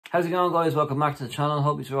How's it going, guys? Welcome back to the channel.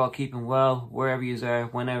 Hope you're all keeping well wherever you are,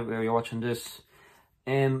 whenever you're watching this.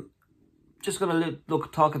 Just gonna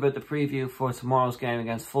talk about the preview for tomorrow's game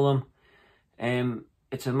against Fulham.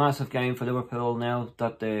 It's a massive game for Liverpool now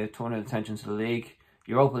that they're turning attention to the league.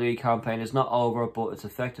 Europa League campaign is not over, but it's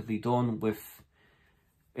effectively done, with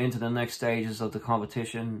into the next stages of the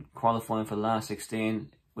competition, qualifying for the last 16,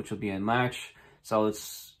 which will be in March. So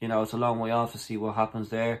it's it's a long way off to see what happens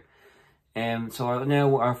there. So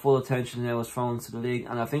now our full attention now is thrown to the league,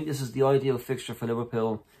 and I think this is the ideal fixture for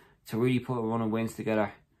Liverpool to really put a run of wins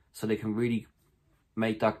together, so they can really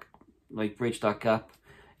make that, bridge that gap.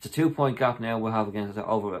 It's a 2-point gap now we have against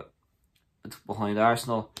behind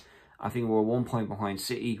Arsenal. I think we're 1 point behind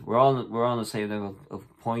City. We're on the same level of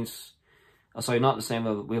points. Oh, sorry, not the same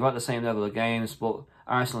level. We've got the same level of games, but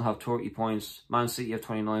Arsenal have 30 points, Man City have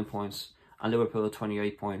 29 points, and Liverpool have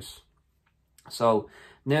 28 points. So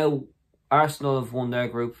now Arsenal have won their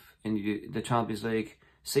group in the Champions League.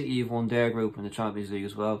 City have won their group in the Champions League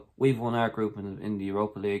as well. We've won our group in the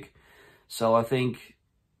Europa League. So I think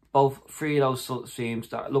three of those teams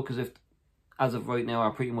that look as of right now,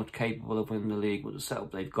 are pretty much capable of winning the league with the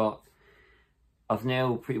setup they've got, have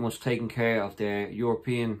now pretty much taken care of their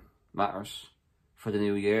European matters for the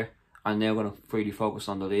new year, and now going to really focus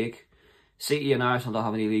on the league. City and Arsenal don't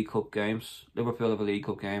have any League Cup games. Liverpool have a League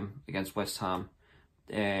Cup game against West Ham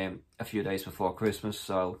a few days before Christmas.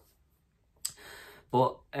 So,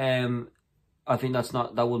 but I think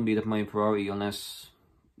that wouldn't be the main priority, unless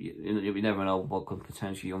you never know what could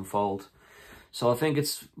potentially unfold. So I think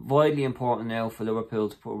it's vitally important now for Liverpool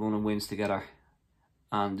to put a run of wins together,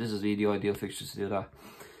 and this is the ideal fixture to do that.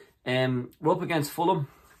 We're up against Fulham.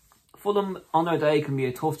 Fulham on their day can be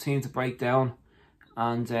a tough team to break down,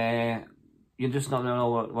 and you just don't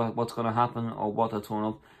know what's going to happen or what they'll turn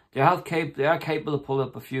up. They are capable of pulling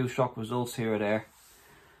up a few shock results here or there.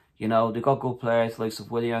 They've got good players, like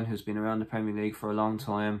Willian, who's been around the Premier League for a long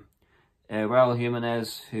time. Raul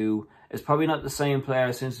Jimenez, who is probably not the same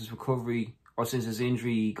player since his recovery, or since his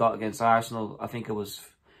injury he got against Arsenal. I think it was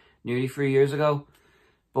nearly 3 years ago.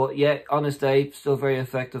 But yet, on his day, still very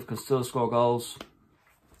effective, can still score goals.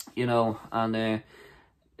 And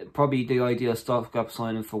probably the ideal stopgap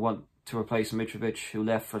signing to replace Mitrovic, who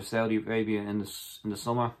left for Saudi Arabia in the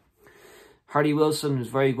summer. Hardy Wilson, who's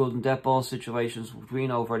very good in dead ball situations, we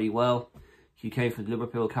know very well. He came from the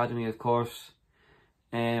Liverpool Academy, of course.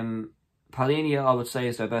 Palhinha, I would say,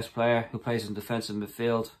 is their best player, who plays in defensive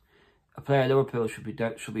midfield. A player Liverpool should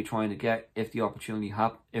be trying to get if the opportunity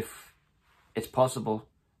if it's possible.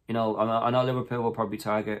 I know Liverpool will probably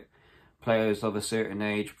target players of a certain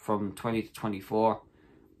age from 20 to 24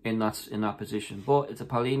 in that position. But if the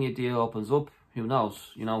Palhinha deal opens up, who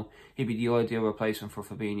knows? He'd be the ideal replacement for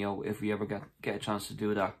Fabinho if we ever get a chance to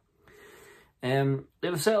do that. They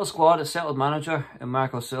have a settled squad, a settled manager in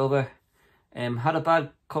Marco Silva. Had a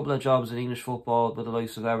bad couple of jobs in English football with the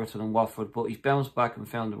likes of Everton and Watford, but he's bounced back and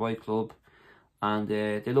found the right club. And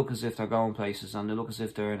they look as if they're going places, and they look as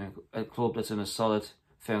if they're in a club that's in a solid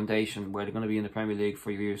foundation where they're going to be in the Premier League for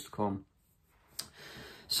years to come.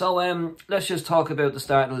 So let's just talk about the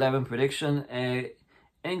starting 11 prediction.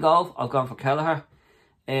 In goal, I've gone for Kelleher.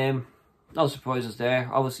 No surprises there.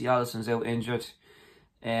 Obviously, Alisson's out injured.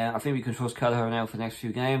 I think we can trust Kelleher now for the next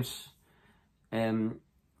few games. When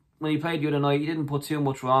he played the other night, he didn't put too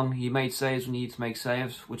much wrong. He made saves when he needed to make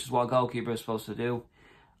saves, which is what a goalkeeper is supposed to do.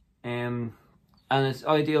 And it's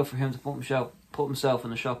ideal for him to put himself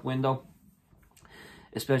in the shop window,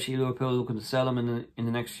 especially Liverpool looking to sell him in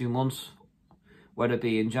the next few months, whether it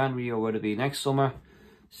be in January or whether it be next summer.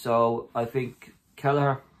 So I think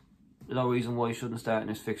Kelleher, no reason why he shouldn't start in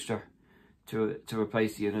this fixture to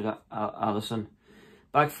replace the unit Alisson.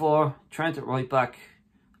 Back four, Trent at right back,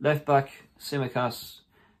 left back Tsimikas,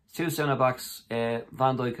 two centre backs Van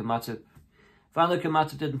Dijk and Matip. Van Dijk and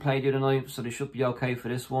Matip didn't play the other night, so they should be okay for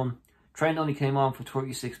this one. Trent only came on for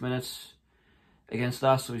 36 minutes against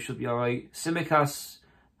that, so he should be alright. Tsimikas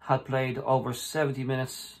had played over 70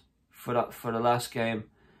 minutes for the last game,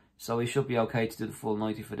 so he should be okay to do the full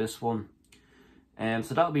 90 for this one.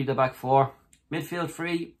 So that'll be the back four. Midfield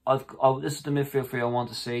three, this is the midfield three I want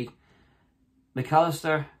to see.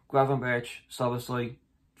 McAllister, Gravenberch, Szoboszlai.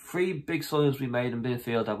 Three big signings we made in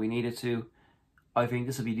midfield that we needed to. I think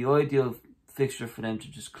this would be the ideal fixture for them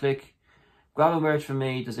to just click. Gravenberch, for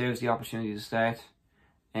me, deserves the opportunity to start.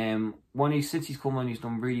 Since he's come on, he's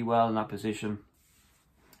done really well in that position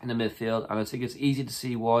in the midfield, and I think it's easy to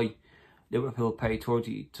see why Liverpool paid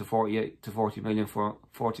 30 to 40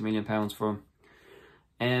 million pounds for him.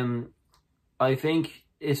 I think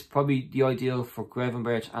it's probably the ideal for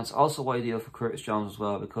Gravenberch, and it's also ideal for Curtis Jones as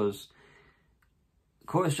well, because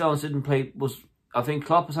Curtis Jones didn't play. I think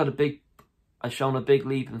Klopp has shown a big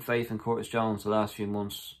leap in faith in Curtis Jones the last few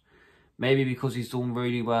months. Maybe because he's done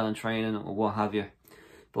really well in training or what have you.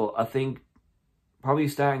 But I think probably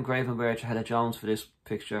starting Gravenberch ahead of Jones for this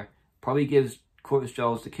fixture probably gives Curtis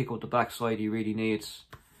Jones the kick up the backside he really needs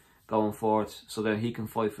going forward, so that he can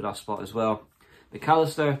fight for that spot as well.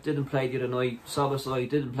 McAllister didn't play the other night. Szoboszlai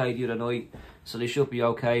didn't play the other night, so they should be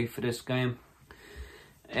okay for this game.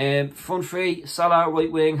 Front three, Salah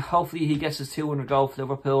right wing. Hopefully he gets his 200 goal for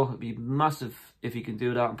Liverpool. It'd be massive if he can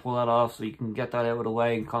do that and pull that off, so he can get that out of the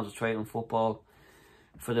way and concentrate on football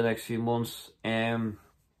for the next few months.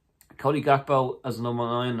 Cody Gakpo as number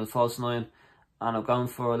 9, the false 9, and I've gone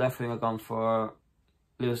for left wing. I've gone for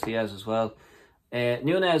Luis Diaz as well.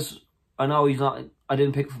 Núñez, I know he's not. I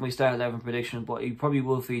didn't pick him for my start 11 prediction, but he probably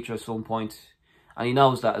will feature at some point, and he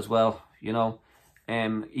knows that as well. You know,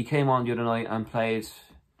 he came on the other night and played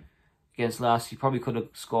against Lask. He probably could have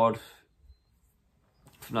scored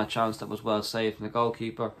from that chance that was well saved from the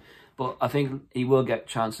goalkeeper, but I think he will get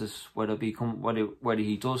chances whether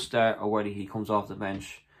he does start or whether he comes off the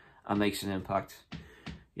bench and makes an impact.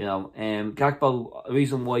 You know, Gakpo. The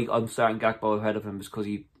reason why I'm starting Gakpo ahead of him is because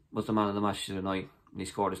he was the man of the match the other night and he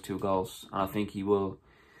scored his 2 goals, and I think he will.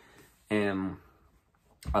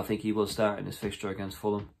 I think he will start in this fixture against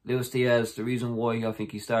Fulham. Luis Diaz. The reason why I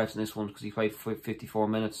think he starts in this one is because he played for 54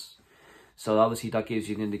 minutes. So obviously that gives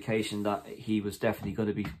you an indication that he was definitely going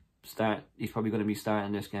to be he's probably going to be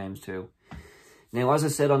starting this game too. Now, as I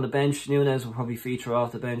said, on the bench, Núñez will probably feature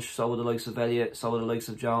off the bench. So will the likes of Elliott, so will the likes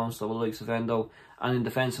of Jones, so will the likes of Endo. And in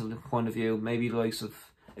defensive point of view, maybe the likes of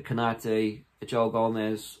a Konate, a Joe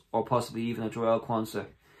Gomez, or possibly even a Joel Quansah.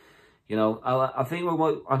 You know, I think we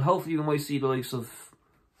might, and hopefully we might see the likes of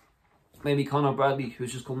maybe Conor Bradley,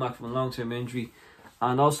 who's just come back from a long-term injury,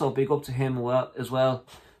 and also big up to him as well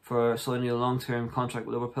for signing a long-term contract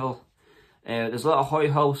with Liverpool. There's a lot of high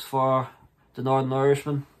hopes for the Northern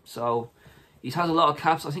Irishman, so he's had a lot of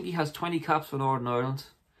caps. I think he has 20 caps for Northern Ireland,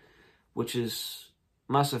 which is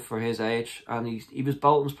massive for his age. And he was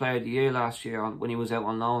Bolton's Player of the Year last year when he was out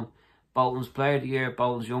on loan. Bolton's Player of the Year,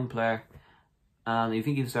 Bolton's Young Player, and I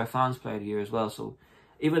think he was their Fans Player of the Year as well. So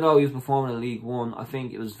even though he was performing in League One, I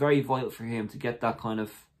think it was very vital for him to get that kind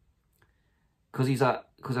of, because I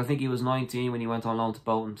think he was 19 when he went on loan to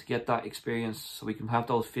Bolton, to get that experience so we can have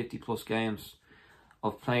those 50 plus games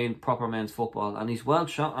of playing proper men's football. And he's well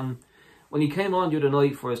shot, and when he came on the other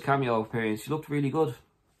night for his cameo appearance, he looked really good.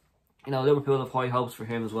 You know, Liverpool have high hopes for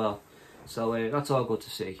him as well. So that's all good to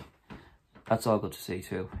see. That's all good to see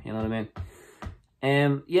too, you know what I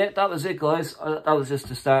mean? Yeah, that was it, guys. That was just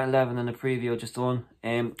the start 11 and the preview just done.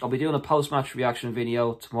 I'll be doing a post-match reaction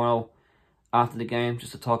video tomorrow after the game,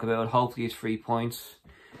 just to talk about it. Hopefully it's 3 points.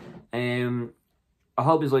 I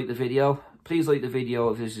hope you liked the video. Please like the video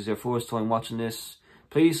if this is your first time watching this.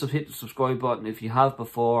 Please hit the subscribe button if you haven't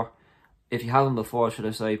before, should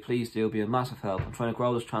I say. Please do, it'll be a massive help. I'm trying to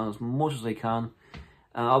grow this channel as much as I can.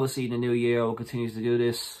 Obviously in the new year I'll continue to do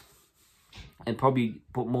this and probably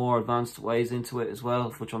put more advanced ways into it as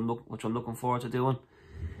well, which I'm looking forward to doing.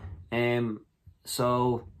 Yeah,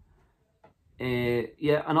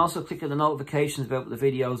 and also click on the notifications about the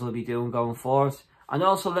videos I'll be doing going forward. And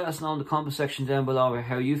also let us know in the comment section down below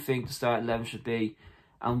how you think the start 11 should be,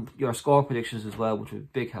 and your score predictions as well, which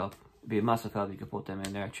would be a big help. It'd be a massive help if you could put them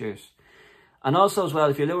in there. Cheers. And also as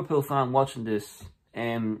well, if you're a Liverpool fan watching this,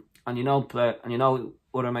 and you know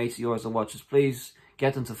other mates of yours that watch this, please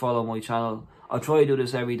get them to follow my channel. I'll try to do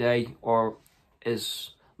this every day, or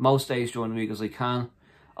as most days during the week as I can.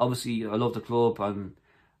 Obviously, I love the club, and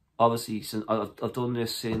obviously since I've done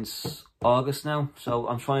this since August now, so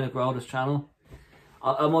I'm trying to grow this channel.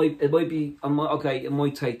 It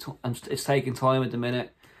might take. It's taking time at the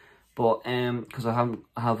minute, but because I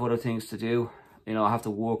have other things to do. You know, I have to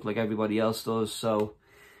work like everybody else does. So,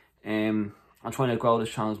 I'm trying to grow this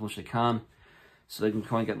channel as much as I can, so I can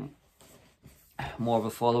try and get more of a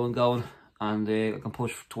following going, and I can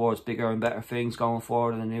push towards bigger and better things going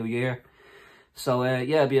forward in the new year. So,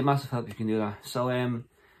 yeah, it'd be a massive help if you can do that. So, I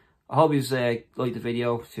hope you like the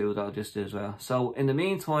video too that I just did as well. So in the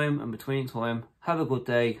meantime and between time, have a good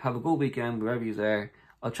day, have a good weekend wherever you're there.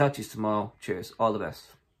 I'll chat to you tomorrow. Cheers, all the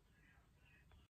best.